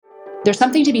There's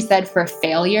something to be said for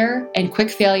failure and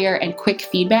quick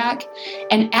feedback,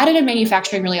 and additive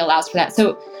manufacturing really allows for that.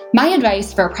 So my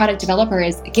advice for a product developer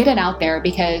is get it out there,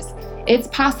 because it's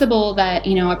possible that,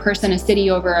 a person a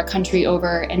city over, a country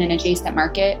over, in an adjacent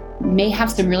market may have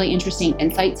some really interesting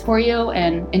insights for you.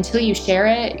 And until you share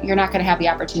it, you're not going to have the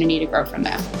opportunity to grow from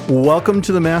that. Welcome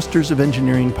to the Masters of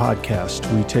Engineering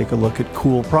podcast. We take a look at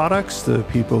cool products, the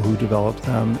people who develop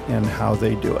them, and how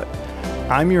they do it.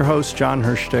 I'm your host, John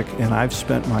Hirschtick, and I've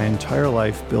spent my entire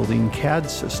life building CAD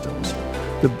systems.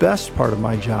 The best part of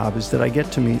my job is that I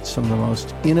get to meet some of the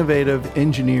most innovative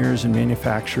engineers and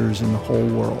manufacturers in the whole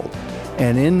world.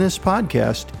 And in this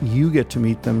podcast, you get to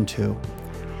meet them too.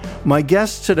 My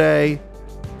guest today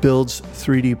builds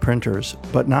 3D printers,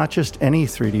 but not just any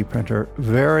 3D printer,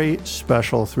 very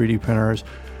special 3D printers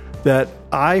that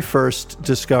I first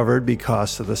discovered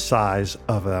because of the size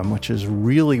of them, which is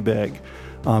really big.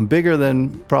 Bigger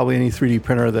than probably any 3D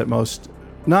printer that most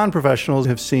non-professionals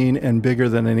have seen, and bigger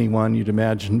than anyone you'd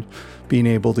imagine being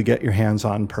able to get your hands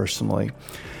on personally.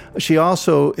 She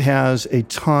also has a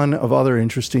ton of other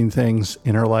interesting things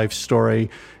in her life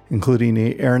story, including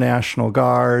the Air National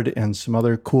Guard and some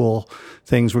other cool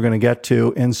things we're going to get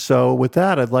to. And so with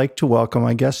that, I'd like to welcome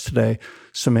my guest today,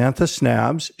 Samantha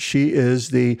Snabes. She is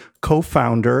the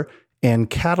co-founder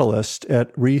and catalyst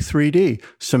at Re3D.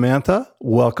 Samantha,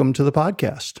 welcome to the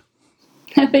podcast.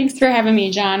 Thanks for having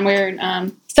me, John. We're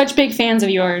such big fans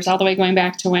of yours, all the way going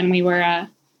back to when we were at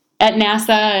NASA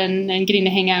and getting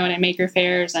to hang out at maker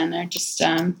fairs. And they're just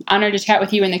honored to chat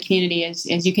with you in the community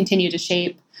as you continue to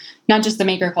shape not just the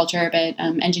maker culture, but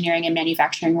engineering and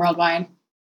manufacturing worldwide.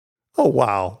 Oh,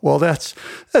 wow. Well, that's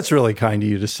really kind of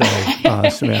you to say,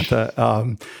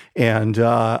 Samantha. And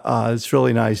it's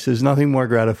really nice. There's nothing more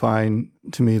gratifying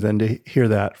to me than to hear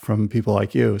that from people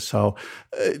like you. So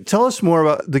tell us more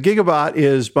about the Gigabot.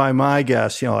 Is, by my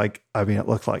guess, it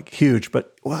looked like huge,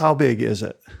 but how big is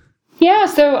it? Yeah,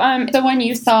 so the one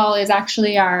you saw is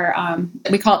actually our,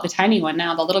 we call it the tiny one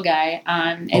now, the little guy.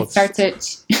 It starts at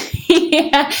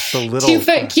 2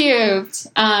 foot cubed,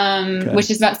 okay,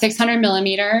 which is about 600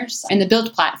 millimeters in the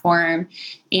build platform,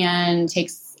 and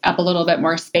takes up a little bit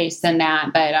more space than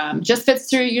that, but just fits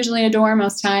through usually a door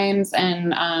most times,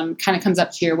 and kind of comes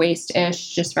up to your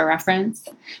waist-ish, just for reference.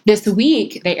 This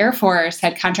week, the Air Force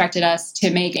had contracted us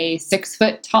to make a 6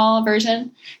 foot tall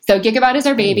version. So Gigabot is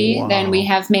our baby. Wow. Then we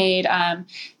have made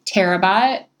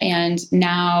Terabot, and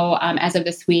now, as of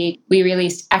this week, we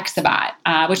released Exabot,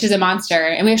 which is a monster.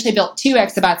 And we actually built 2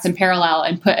 Exabots in parallel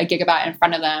and put a Gigabot in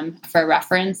front of them for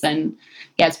reference. And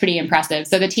yeah, it's pretty impressive.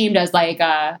 So the team does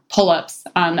pull-ups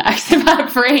on the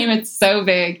Exabot frame. It's so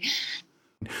big.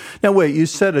 Now, wait, you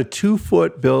said a 2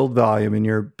 foot build volume in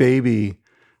your baby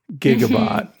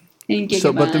Gigabot. Gigabot,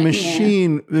 so, but the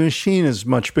machine is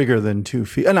much bigger than 2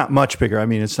 feet. Not much bigger. I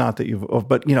mean, it's not that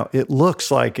but it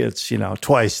looks like it's,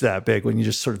 twice that big when you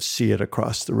just sort of see it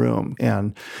across the room.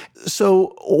 And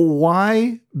so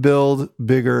why build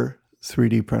bigger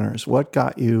 3D printers? What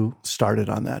got you started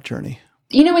on that journey?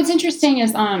 What's interesting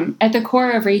is at the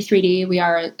core of Re3D, we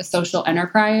are a social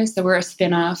enterprise. So we're a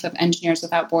spinoff of Engineers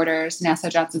Without Borders, NASA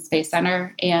Johnson Space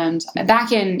Center. And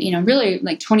back in, really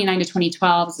like 2009 to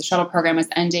 2012, as the shuttle program was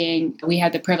ending, we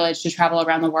had the privilege to travel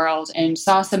around the world and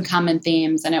saw some common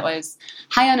themes. And it was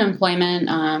high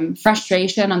unemployment,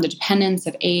 frustration on the dependence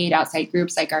of aid outside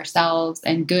groups like ourselves,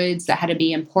 and goods that had to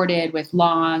be imported with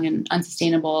long and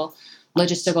unsustainable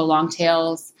logistical long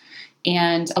tails,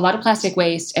 and a lot of plastic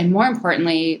waste. And more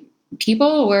importantly,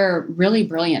 people were really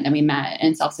brilliant that we met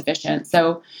and self-sufficient.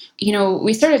 So,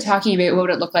 we started talking about what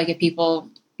would it look like if people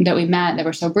that we met that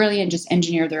were so brilliant just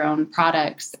engineered their own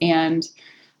products. And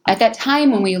at that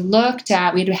time, when we looked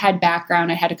at, we'd had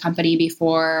background, I had a company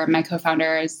before, my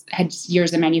co-founders had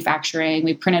years of manufacturing,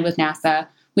 we printed with NASA.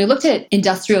 We looked at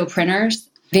industrial printers.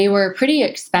 They were pretty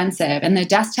expensive, and the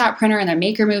desktop printer and the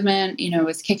maker movement,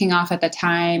 was kicking off at the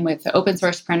time with the open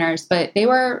source printers, but they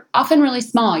were often really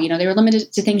small. They were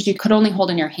limited to things you could only hold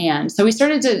in your hand. So we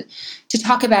started to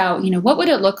talk about, what would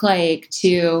it look like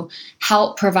to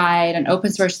help provide an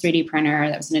open source 3D printer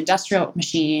that was an industrial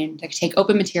machine that could take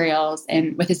open materials,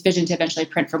 and with this vision to eventually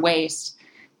print from waste.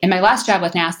 In my last job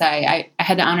with NASA, I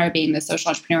had the honor of being the social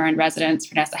entrepreneur in residence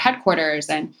for NASA headquarters,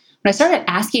 and when I started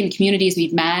asking the communities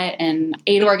we'd met and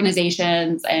aid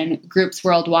organizations and groups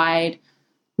worldwide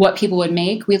what people would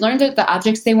make, we learned that the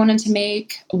objects they wanted to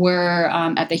make were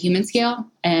at the human scale.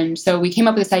 And so we came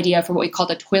up with this idea for what we called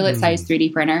a toilet-sized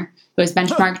 3D printer. It was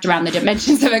benchmarked around the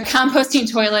dimensions of a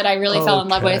composting toilet I really fell in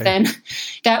love with. And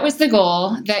that was the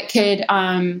goal that could...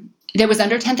 that was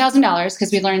under $10,000,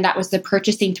 because we learned that was the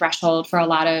purchasing threshold for a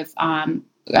lot of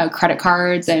credit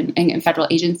cards and federal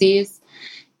agencies.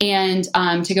 And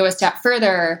to go a step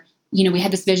further, we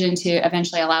had this vision to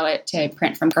eventually allow it to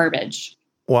print from garbage.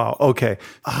 Wow. Okay.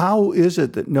 How is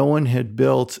it that no one had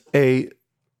built a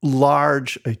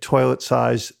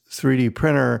toilet-sized 3D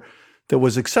printer that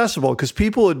was accessible? Because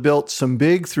people had built some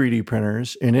big 3D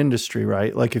printers in industry,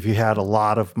 right? Like if you had a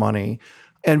lot of money,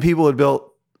 and people had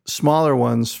built smaller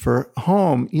ones for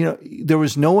home. There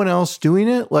was no one else doing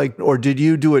it, or did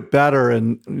you do it better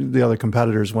and the other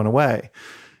competitors went away?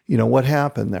 What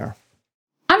happened there?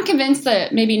 I'm convinced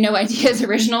that maybe no idea is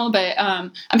original, but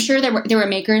I'm sure there were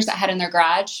makers that had in their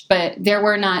garage, but there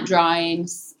were not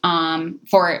drawings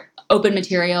for open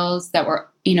materials that were,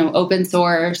 open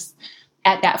source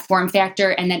at that form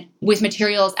factor, and then with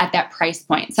materials at that price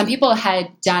point. Some people had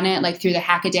done it through the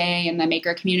Hackaday and the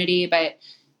maker community, but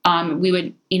we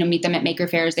would, meet them at maker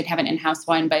fairs. They'd have an in-house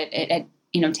one, but it had,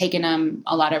 taken them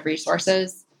a lot of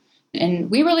resources.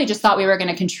 And we really just thought we were going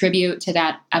to contribute to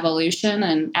that evolution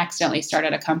and accidentally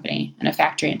started a company in a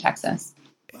factory in Texas.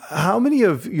 How many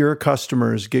of your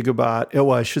customers,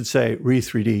 I should say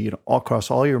Re3D, across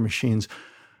all your machines,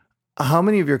 how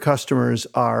many of your customers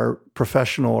are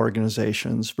professional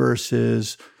organizations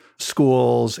versus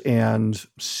schools and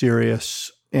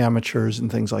serious amateurs and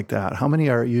things like that? How many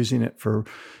are using it for,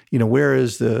 where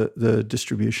is the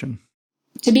distribution?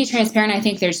 To be transparent, I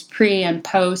think there's pre and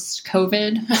post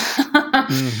COVID.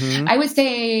 Mm-hmm. I would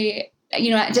say,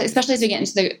 especially as we get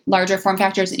into the larger form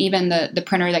factors and even the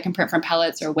printer that can print from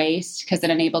pellets or waste because it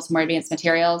enables more advanced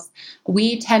materials,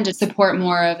 we tend to support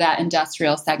more of that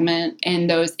industrial segment and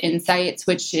those insights,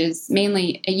 which is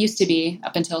mainly, it used to be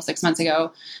up until 6 months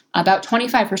ago, about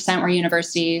 25% were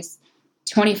universities,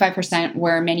 25%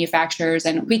 were manufacturers,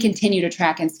 and we continue to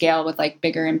track and scale with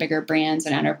bigger and bigger brands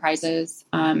and enterprises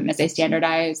as they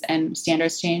standardize and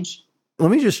standards change. Let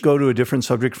me just go to a different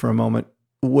subject for a moment.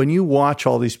 When you watch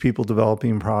all these people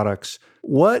developing products,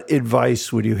 what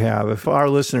advice would you have if our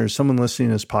listeners, someone listening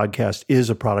to this podcast is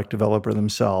a product developer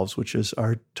themselves, which is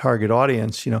our target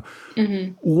audience,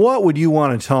 mm-hmm. What would you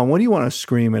want to tell them? What do you want to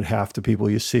scream at half the people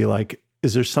you see?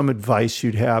 Is there some advice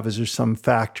you'd have? Is there some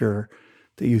factor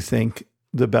that you think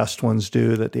the best ones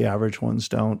do that the average ones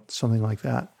don't? Something like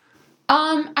that?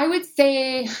 I would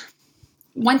say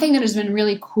one thing that has been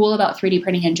really cool about 3D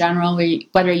printing in general,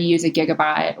 whether you use a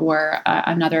Gigabyte or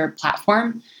another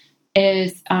platform,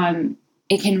 is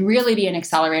it can really be an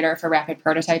accelerator for rapid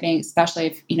prototyping, especially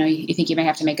if you think you may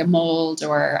have to make a mold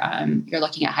or you're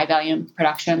looking at high volume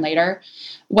production later.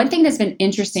 One thing that's been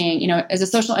interesting, as a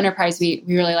social enterprise, we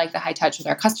really like the high touch with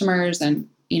our customers, and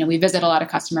we visit a lot of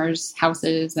customers'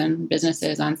 houses and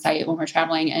businesses on site when we're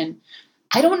traveling. And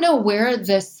I don't know where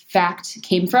this fact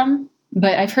came from,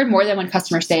 but I've heard more than one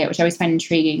customer say it, which I always find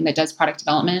intriguing, that does product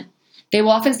development. They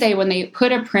will often say when they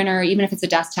put a printer, even if it's a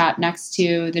desktop, next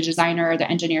to the designer or the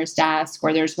engineer's desk,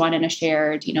 or there's one in a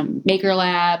shared, maker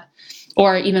lab,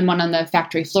 or even one on the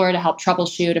factory floor to help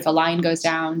troubleshoot if a line goes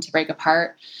down to break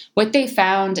apart, what they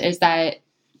found is that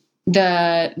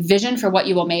the vision for what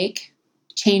you will make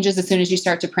changes as soon as you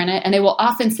start to print it. And they will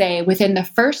often say, within the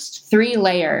first 3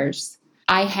 layers,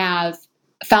 I have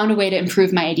found a way to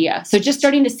improve my idea. So just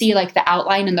starting to see the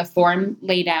outline and the form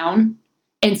lay down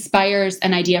inspires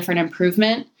an idea for an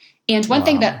improvement. And one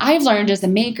thing that I've learned as a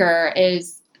maker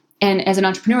is, and as an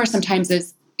entrepreneur sometimes,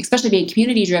 is, especially being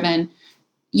community driven,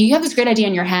 you have this great idea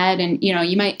in your head and,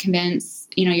 you might convince,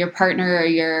 your partner or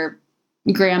your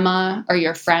grandma or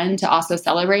your friend to also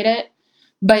celebrate it.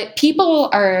 But people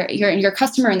your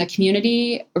customer and the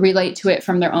community relate to it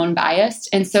from their own bias.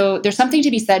 And so there's something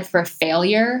to be said for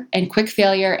failure and quick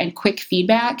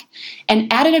feedback. And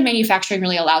additive manufacturing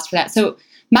really allows for that. So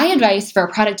my advice for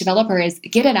a product developer is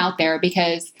get it out there,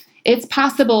 because it's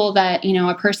possible that,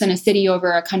 a person a city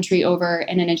over, a country over,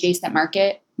 in an adjacent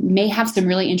market may have some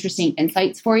really interesting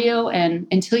insights for you. And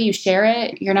until you share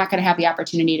it, you're not going to have the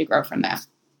opportunity to grow from that.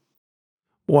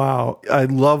 Wow. I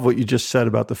love what you just said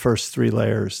about the first 3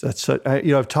 layers.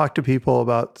 I've talked to people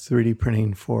about 3D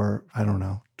printing for,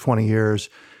 20 years.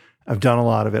 I've done a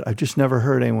lot of it. I've just never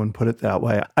heard anyone put it that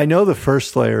way. I know the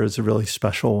first layer is a really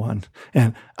special one,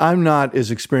 and I'm not as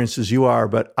experienced as you are,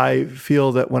 but I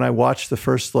feel that when I watch the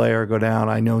first layer go down,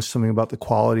 I know something about the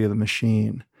quality of the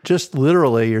machine. Just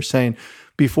literally, you're saying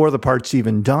before the part's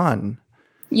even done,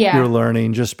 you're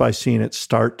learning just by seeing it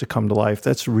start to come to life.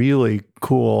 That's really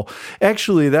cool.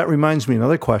 Actually, that reminds me,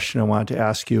 another question I wanted to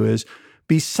ask you is,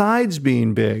 besides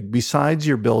being big, besides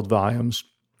your build volumes,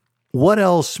 what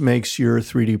else makes your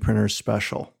 3D printers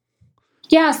special?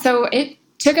 Yeah, so it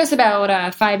took us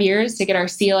about 5 years to get our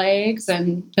sea legs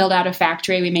and build out a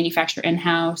factory. We manufacture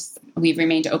in-house. we've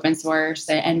remained open source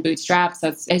and bootstrapped. So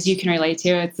it's, as you can relate to,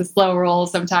 it's a slow roll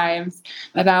sometimes.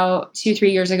 About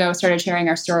 2-3 years ago, started sharing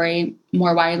our story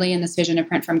more widely in this vision to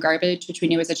print from garbage, which we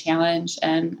knew was a challenge.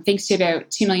 And thanks to about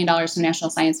 $2 million from the National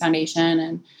Science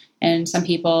Foundation and some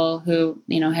people who,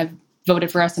 have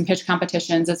voted for us in pitch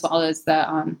competitions, as well as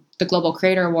the Global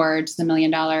Creator Awards, the $1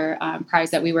 million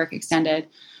prize that WeWork extended,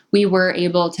 we were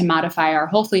able to modify our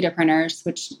whole fleet of printers,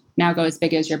 which now go as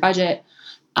big as your budget,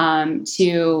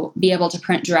 to be able to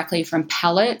print directly from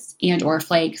pellets and or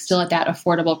flakes, still at that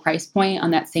affordable price point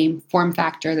on that same form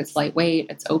factor that's lightweight,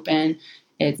 it's open,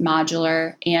 it's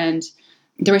modular. And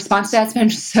the response to that's been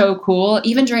so cool.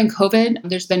 Even during COVID,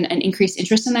 there's been an increased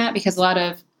interest in that because a lot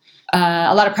of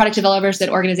product developers at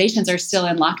organizations are still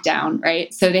in lockdown,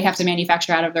 right? So they have to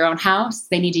manufacture out of their own house.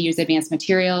 They need to use advanced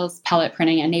materials. Pellet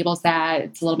printing enables that.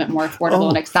 It's a little bit more affordable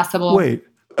and accessible. Wait,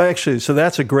 actually, so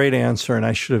that's a great answer. And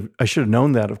I should have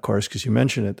known that, of course, because you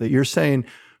mentioned it, that you're saying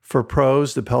for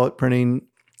pros, the pellet printing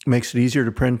makes it easier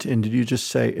to print. And did you just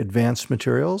say advanced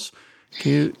materials?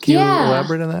 Can you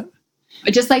elaborate on that?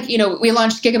 Just like, we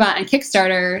launched Gigabot on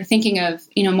Kickstarter, thinking of,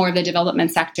 more of the development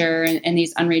sector and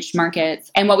these unreached markets.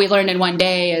 And what we learned in one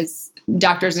day is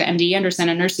doctors at MD Anderson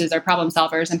and nurses are problem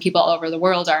solvers and people all over the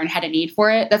world are and had a need for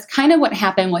it. That's kind of what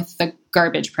happened with the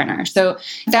garbage printer. So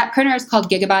that printer is called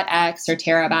Gigabot X or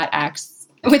Terabot X.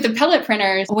 With the pellet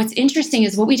printers, what's interesting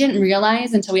is what we didn't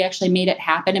realize until we actually made it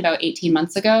happen about 18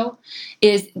 months ago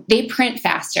is they print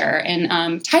faster.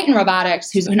 And Titan Robotics,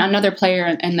 who's another player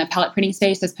in the pellet printing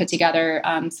space, has put together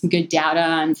some good data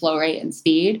on flow rate and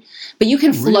speed. But you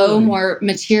can flow more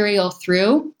material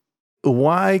through.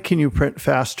 Why can you print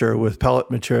faster with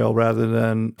pellet material rather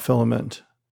than filament?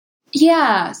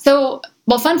 Yeah. So,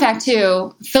 fun fact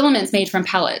too, filament's made from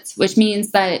pellets, which means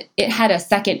that it had a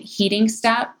second heating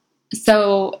step.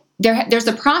 So there's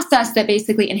a process that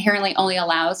basically inherently only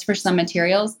allows for some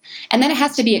materials, and then it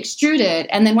has to be extruded.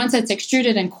 And then once it's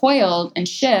extruded and coiled and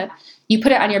shipped, you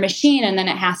put it on your machine, and then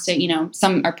it has to,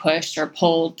 some are pushed or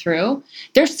pulled through.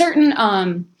 There's certain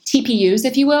TPUs,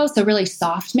 if you will, so really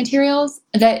soft materials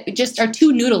that just are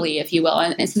too noodly, if you will,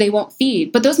 and so they won't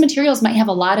feed. But those materials might have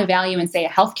a lot of value in, say, a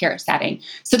healthcare setting.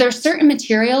 So there are certain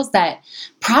materials that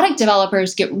product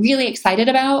developers get really excited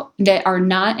about that are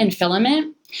not in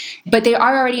filament, but they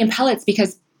are already in pellets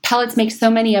because pellets make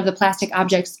so many of the plastic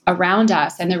objects around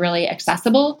us and they're really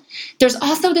accessible. There's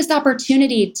also this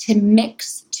opportunity to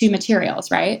mix two materials,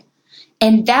 right?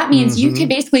 And that means you could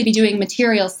basically be doing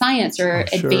material science or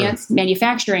advanced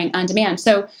manufacturing on demand.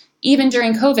 So even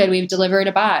during COVID, we've delivered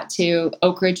a bot to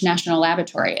Oak Ridge National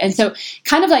Laboratory. And so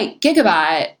kind of like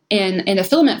Gigabot in the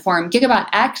filament form, Gigabot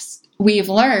X, we've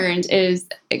learned is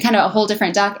kind of a whole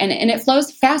different duck, and it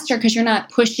flows faster because you're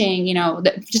not pushing,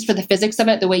 just for the physics of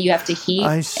it, the way you have to heat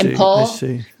and pull.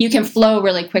 You can flow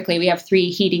really quickly. We have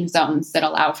 3 heating zones that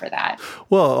allow for that.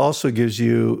 Well, it also gives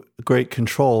you great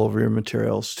control over your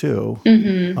materials too.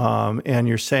 And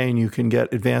you're saying you can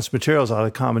get advanced materials out of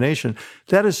the combination.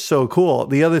 That is so cool.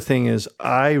 The other thing is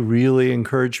I really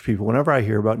encourage people, whenever I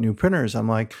hear about new printers, I'm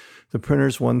like, the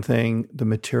printer's one thing, the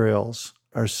materials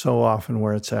are so often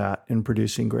where it's at in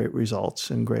producing great results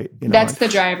and great, That's the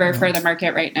driver for the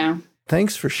market right now.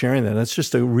 Thanks for sharing that. That's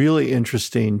just a really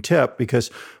interesting tip because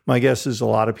my guess is a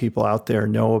lot of people out there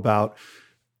know about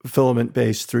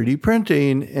filament-based 3D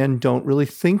printing and don't really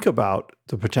think about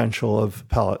the potential of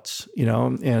pellets,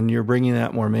 and you're bringing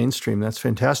that more mainstream. That's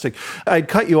fantastic. I'd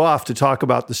cut you off to talk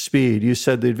about the speed. You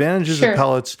said the advantages of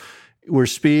pellets were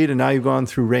speed, and now you've gone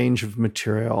through range of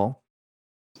material.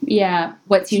 Yeah.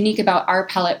 What's unique about our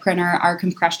pellet printer, our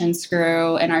compression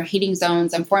screw, and our heating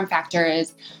zones and form factor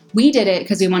is we did it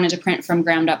because we wanted to print from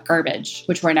ground up garbage,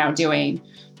 which we're now doing.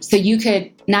 So you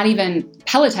could not even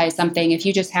pelletize something if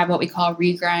you just have what we call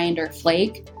regrind or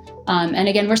flake. And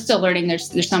again, we're still learning.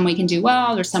 There's some we can do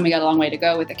well. There's some we got a long way to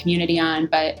go with the community on.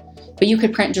 But you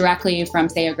could print directly from,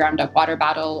 say, a ground up water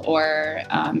bottle or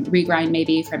regrind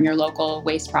maybe from your local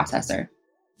waste processor.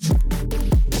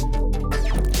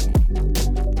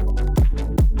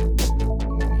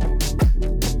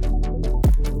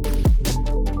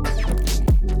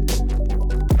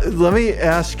 Let me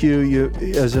ask you,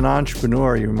 as an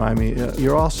entrepreneur, you remind me,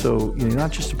 you're also, you're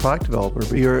not just a product developer,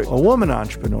 but you're a woman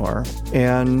entrepreneur.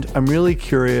 And I'm really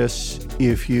curious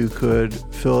if you could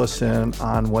fill us in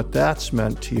on what that's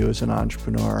meant to you as an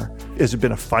entrepreneur. Has it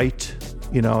been a fight?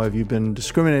 Have you been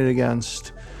discriminated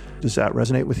against? Does that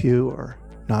resonate with you or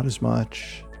not as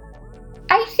much?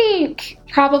 I think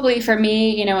probably for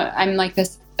me, I'm like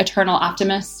this eternal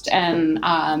optimist and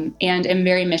am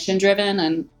very mission driven,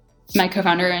 and my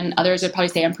co-founder and others would probably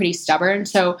say I'm pretty stubborn.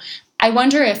 So I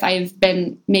wonder if I've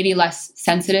been maybe less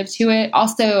sensitive to it.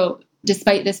 Also,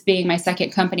 despite this being my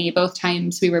second company, both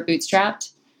times we were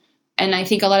bootstrapped. And I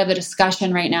think a lot of the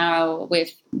discussion right now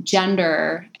with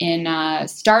gender in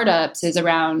startups is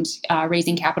around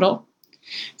raising capital.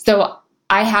 So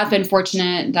I have been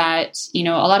fortunate that, a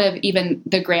lot of even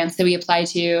the grants that we apply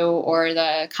to or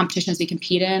the competitions we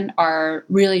compete in are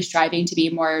really striving to be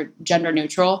more gender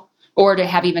neutral or to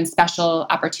have even special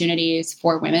opportunities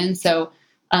for women. So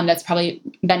that's probably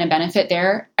been a benefit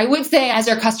there. I would say as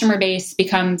our customer base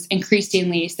becomes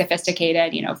increasingly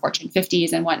sophisticated, Fortune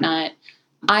 50s and whatnot,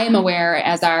 I am aware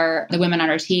as the women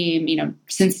on our team,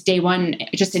 since day one,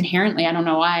 just inherently, I don't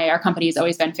know why, our company has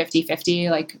always been 50-50.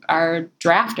 Like our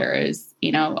drafter is,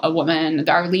 a woman,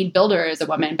 our lead builder is a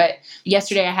woman. But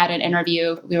yesterday I had an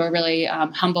interview. We were really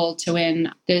humbled to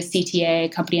win the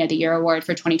CTA Company of the Year Award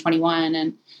for 2021.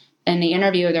 And in the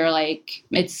interview, they're like,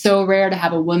 it's so rare to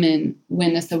have a woman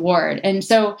win this award. And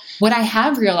so what I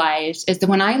have realized is that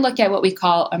when I look at what we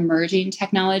call emerging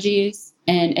technologies,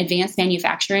 and advanced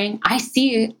manufacturing, I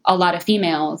see a lot of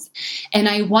females. And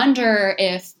I wonder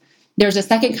if there's a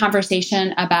second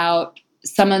conversation about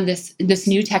some of this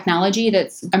new technology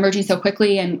that's emerging so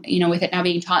quickly and, with it now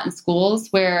being taught in schools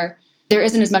where there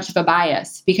isn't as much of a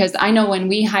bias. Because I know when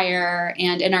we hire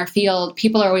and in our field,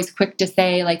 people are always quick to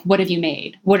say, like, what have you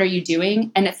made? What are you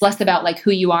doing? And it's less about like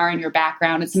who you are and your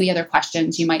background and some of the other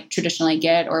questions you might traditionally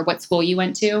get or what school you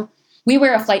went to. We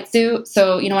wear a flight suit.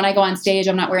 So, when I go on stage,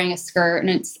 I'm not wearing a skirt and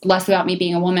it's less about me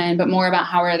being a woman, but more about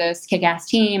how we're this kick-ass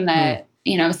team that,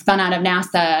 spun out of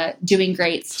NASA doing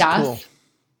great stuff. Cool.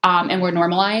 And we're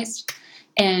normalized.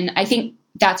 And I think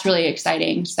that's really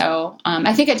exciting. So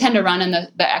I think I tend to run in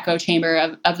the echo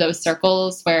chamber of those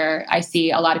circles where I see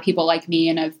a lot of people like me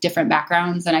and of different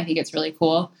backgrounds. And I think it's really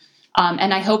cool.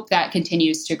 And I hope that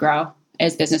continues to grow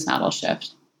as business models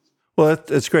shift. Well,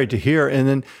 that's great to hear. And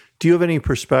then do you have any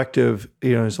perspective?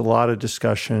 There's a lot of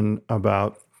discussion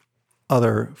about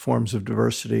other forms of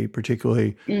diversity,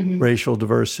 particularly racial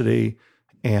diversity,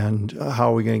 and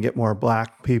how are we going to get more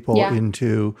Black people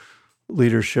into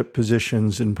leadership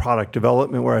positions in product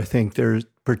development, where I think they're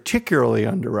particularly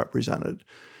underrepresented.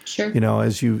 Sure.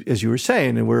 As you were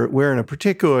saying, and we're in a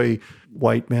particularly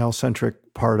white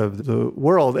male-centric part of the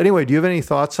world. Anyway, do you have any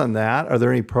thoughts on that? Are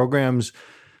there any programs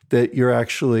that you're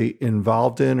actually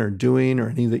involved in or doing, or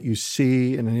any that you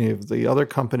see in any of the other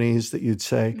companies that you'd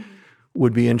say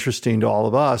would be interesting to all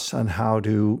of us on how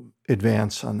to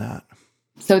advance on that?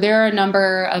 So there are a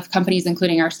number of companies,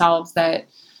 including ourselves, that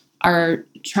are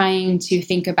trying to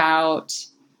think about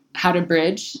how to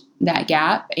bridge that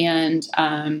gap and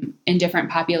in different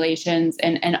populations.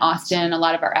 And in Austin, a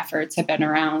lot of our efforts have been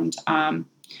around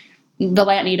the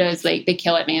Latinitas. They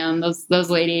kill it, man. Those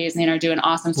ladies, are doing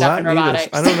awesome stuff in robotics.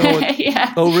 I don't know what.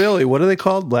 Yeah. Oh, really? What are they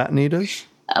called? Latinitas?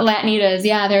 Latinitas,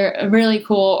 yeah, they're a really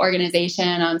cool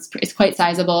organization. It's quite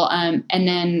sizable. And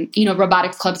then,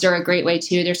 robotics clubs are a great way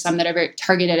too. There's some that are very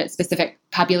targeted at specific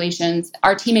populations.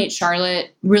 Our teammate,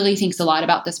 Charlotte, really thinks a lot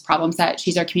about this problem set.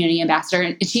 She's our community ambassador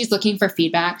and she's looking for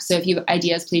feedback. So if you have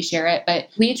ideas, please share it. But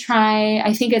we try,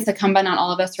 I think it's incumbent on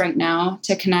all of us right now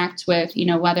to connect with,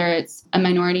 whether it's a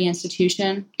minority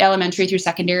institution, elementary through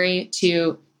secondary,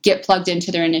 to get plugged into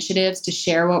their initiatives, to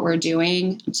share what we're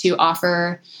doing, to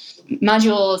offer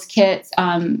modules, kits,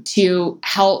 to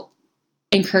help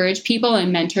encourage people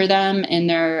and mentor them in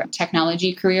their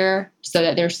technology career so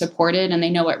that they're supported and they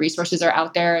know what resources are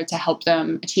out there to help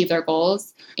them achieve their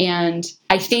goals. And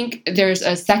I think there's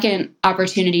a second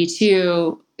opportunity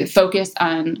to focus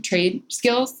on trade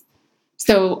skills.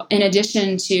 So in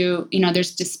addition to,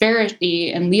 there's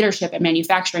disparity in leadership and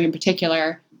manufacturing in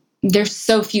particular. There's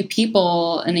so few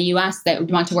people in the U.S. that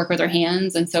want to work with their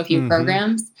hands and so few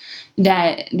programs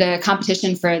that the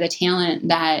competition for the talent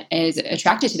that is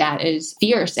attracted to that is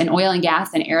fierce. And oil and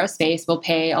gas and aerospace will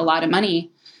pay a lot of money.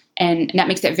 And that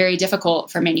makes it very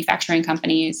difficult for manufacturing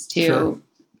companies to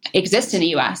exist in the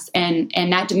U.S. And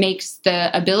that makes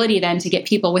the ability then to get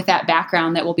people with that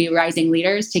background that will be rising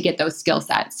leaders to get those skill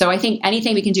sets. So I think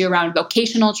anything we can do around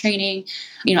vocational training,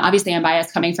 obviously I'm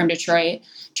biased coming from Detroit,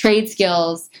 trade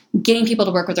skills, getting people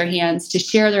to work with their hands, to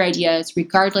share their ideas,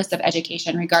 regardless of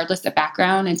education, regardless of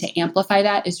background, and to amplify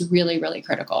that is really, really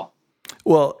critical.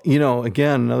 Well,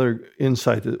 again, another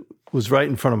insight that was right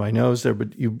in front of my nose there,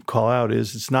 but you call out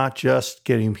is it's not just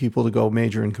getting people to go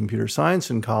major in computer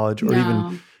science in college or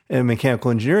even in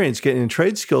mechanical engineering, it's getting the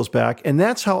trade skills back. And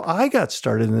that's how I got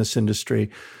started in this industry.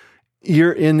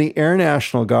 You're in the Air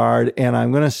National Guard, and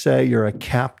I'm going to say you're a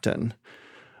captain,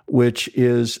 which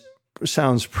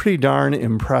sounds pretty darn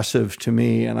impressive to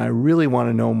me. And I really want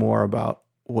to know more about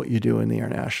what you do in the Air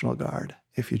National Guard,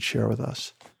 if you'd share with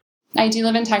us. I do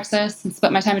live in Texas and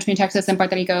split my time between Texas and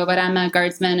Puerto Rico, but I'm a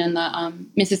guardsman in the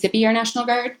Mississippi Air National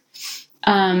Guard,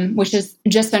 which has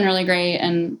just been really great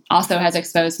and also has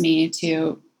exposed me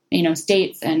to,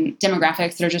 states and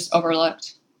demographics that are just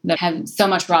overlooked that have so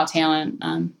much raw talent.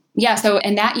 So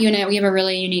in that unit, we have a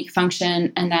really unique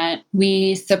function in that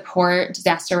we support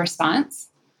disaster response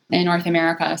in North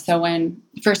America. So when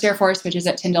 1st Air Force, which is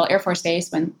at Tyndall Air Force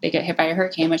Base, when they get hit by a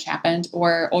hurricane, which happened,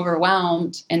 or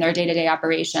overwhelmed in their day-to-day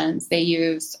operations, they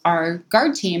use our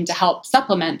guard team to help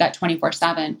supplement that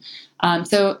 24/7.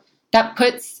 So that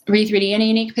puts RE3D in a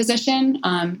unique position.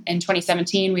 In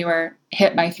 2017, we were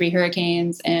hit by 3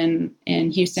 hurricanes in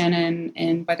Houston and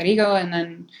in Puerto Rico, and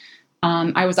then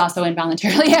I was also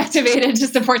involuntarily activated to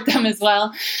support them as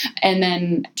well. And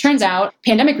then turns out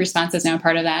pandemic response is now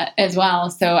part of that as well.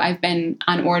 So I've been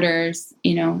on orders,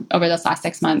 over this last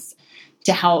 6 months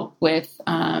to help with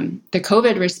the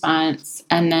COVID response.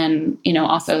 And then,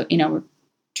 also, we're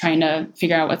trying to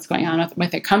figure out what's going on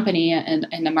with the company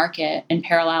and the market in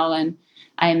parallel. And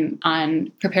I'm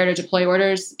on prepare to deploy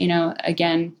orders,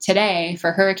 again today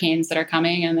for hurricanes that are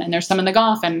coming. And there's some in the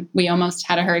Gulf, and we almost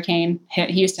had a hurricane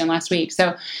hit Houston last week.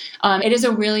 So it is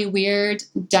a really weird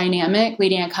dynamic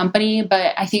leading a company,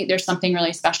 but I think there's something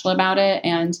really special about it.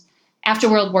 And after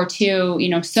World War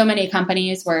II, so many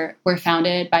companies were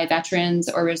founded by veterans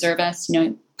or reservists.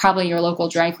 Probably your local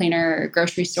dry cleaner or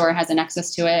grocery store has a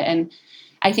nexus to it. And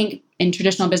I think in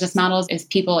traditional business models, as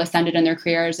people ascended in their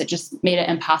careers, it just made it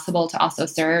impossible to also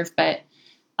serve. But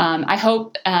I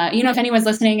hope, if anyone's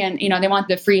listening and, they want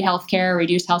the free healthcare,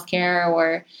 reduced healthcare,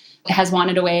 or has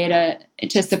wanted a way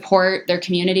to support their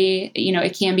community,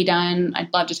 it can be done.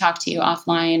 I'd love to talk to you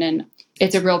offline. And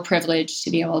it's a real privilege to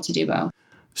be able to do both.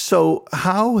 So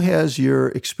how has your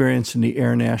experience in the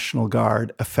Air National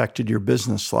Guard affected your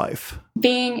business life?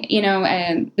 Being,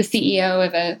 the CEO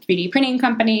of a 3D printing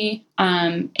company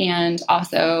and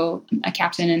also a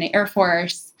captain in the Air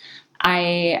Force,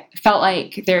 I felt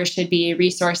like there should be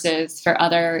resources for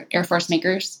other Air Force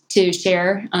makers to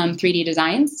share 3D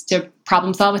designs to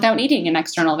problem solve without needing an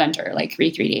external vendor like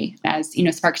RE3D, as,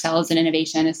 Spark Cells and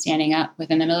innovation is standing up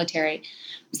within the military.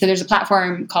 So there's a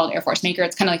platform called Air Force Maker.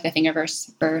 It's kind of like the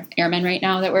Thingiverse for airmen right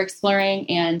now that we're exploring.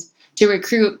 And to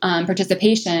recruit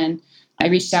participation, I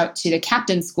reached out to the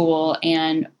captain school,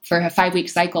 and for 5-week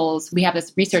cycles, we have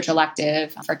this research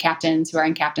elective for captains who are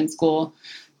in captain school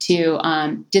to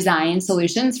design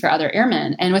solutions for other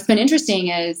airmen. And what's been interesting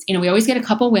is, we always get a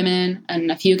couple women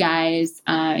and a few guys,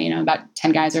 about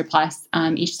 10 guys or plus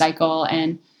each cycle.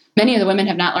 And many of the women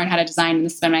have not learned how to design, and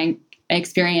this has been my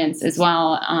experience as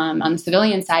well on the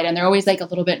civilian side. And they're always like a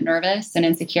little bit nervous and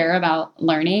insecure about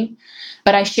learning.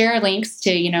 But I share links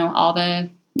to, all the,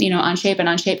 Onshape and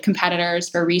Onshape competitors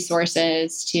for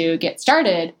resources to get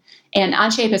started. And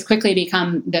Onshape has quickly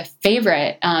become the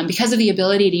favorite because of the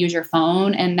ability to use your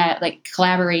phone and that like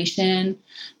collaboration,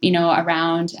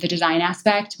 around the design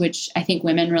aspect, which I think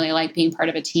women really like being part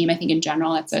of a team. I think in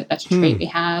general, that's a trait we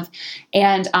have.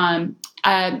 And time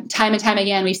and time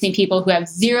again, we've seen people who have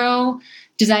zero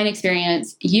design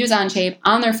experience use Onshape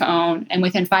on their phone, and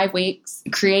within 5 weeks,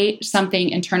 create something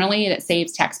internally that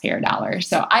saves taxpayer dollars.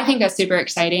 So I think that's super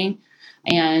exciting.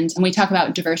 And when we talk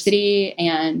about diversity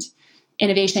and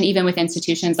innovation, even with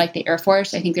institutions like the Air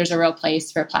Force, I think there's a real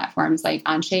place for platforms like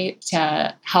Onshape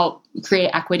to help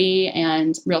create equity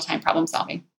and real-time problem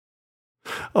solving.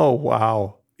 Oh,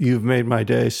 wow. You've made my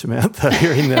day, Samantha,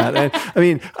 hearing that.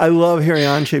 And, I love hearing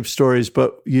Onshape stories,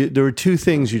 but there were 2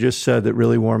 things you just said that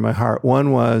really warmed my heart.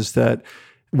 One was that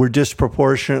we're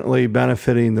disproportionately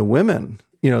benefiting the women,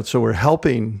 so we're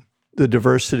helping the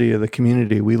diversity of the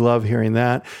community. We love hearing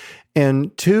that.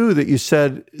 And 2, that you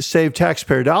said save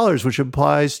taxpayer dollars, which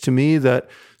implies to me that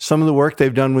some of the work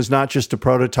they've done was not just a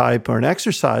prototype or an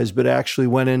exercise, but actually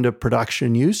went into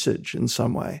production usage in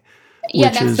some way. Yeah,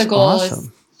 that's the goal.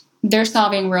 Awesome. They're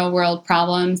solving real world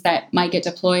problems that might get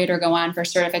deployed or go on for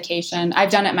certification. I've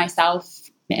done it myself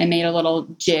and made a little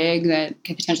jig that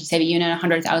could potentially save a unit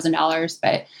 $100,000.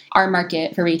 But our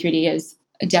market for RE3D is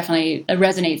definitely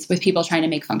resonates with people trying to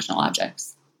make functional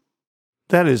objects.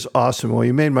 That is awesome. Well,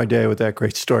 you made my day with that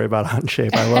great story about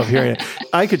Onshape. I love hearing it.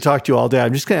 I could talk to you all day.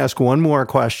 I'm just going to ask one more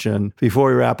question before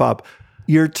we wrap up.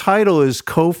 Your title is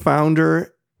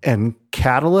co-founder and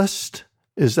catalyst.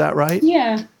 Is that right?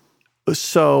 Yeah.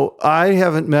 So I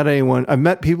haven't met anyone. I've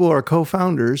met people who are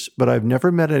co-founders, but I've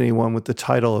never met anyone with the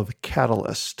title of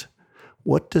catalyst.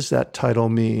 What does that title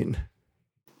mean?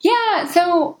 Yeah.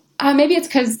 So maybe it's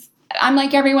because I'm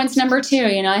like everyone's number 2.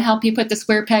 I help you put the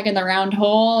square peg in the round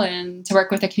hole and to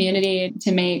work with the community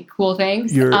to make cool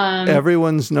things. You're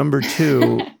everyone's number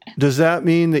 2. Does that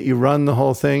mean that you run the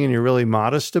whole thing and you're really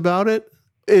modest about it?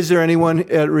 Is there anyone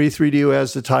at Re3D who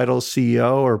has the title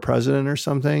CEO or president or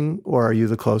something? Or are you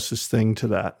the closest thing to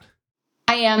that?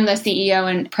 I am the CEO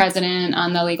and president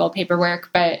on the legal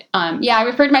paperwork. But I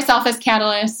refer to myself as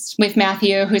Catalyst with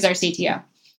Matthew, who's our CTO.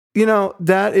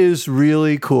 That is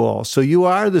really cool. So you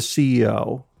are the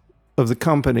CEO of the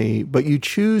company, but you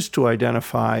choose to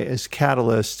identify as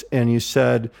Catalyst. And you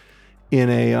said in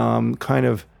a kind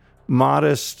of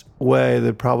modest way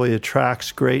that probably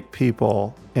attracts great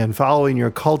people, and following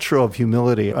your culture of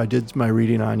humility. I did my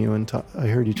reading on you and I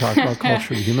heard you talk about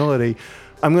culture of humility.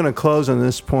 I'm going to close on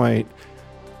this point.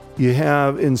 You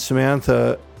have in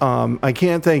Samantha, I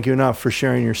can't thank you enough for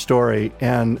sharing your story.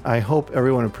 And I hope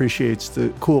everyone appreciates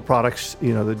the cool products,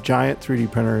 the giant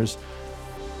 3D printers,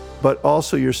 but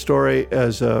also your story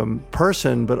as a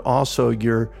person, but also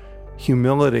your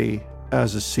humility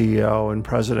as a CEO and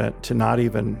president to not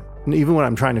even when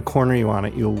I'm trying to corner you on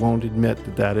it, you won't admit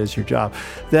that that is your job.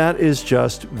 That is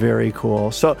just very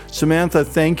cool. So Samantha,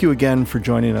 thank you again for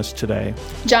joining us today.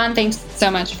 John, thanks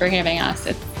so much for having us.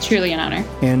 It's truly an honor.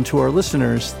 And to our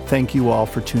listeners, thank you all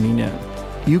for tuning in.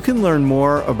 You can learn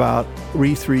more about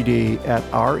Re3D at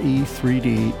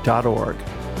re3d.org.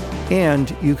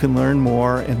 And you can learn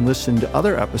more and listen to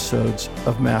other episodes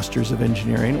of Masters of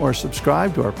Engineering or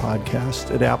subscribe to our podcast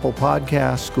at Apple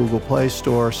Podcasts, Google Play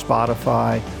Store,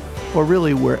 Spotify, or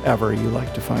really wherever you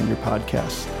like to find your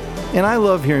podcasts. And I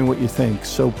love hearing what you think,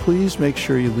 so please make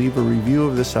sure you leave a review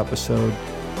of this episode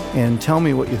and tell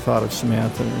me what you thought of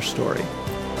Samantha and her story.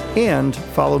 And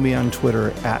follow me on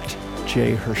Twitter at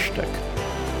 @jhershtick.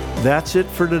 That's it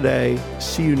for today.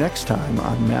 See you next time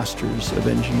on Masters of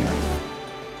Engineering.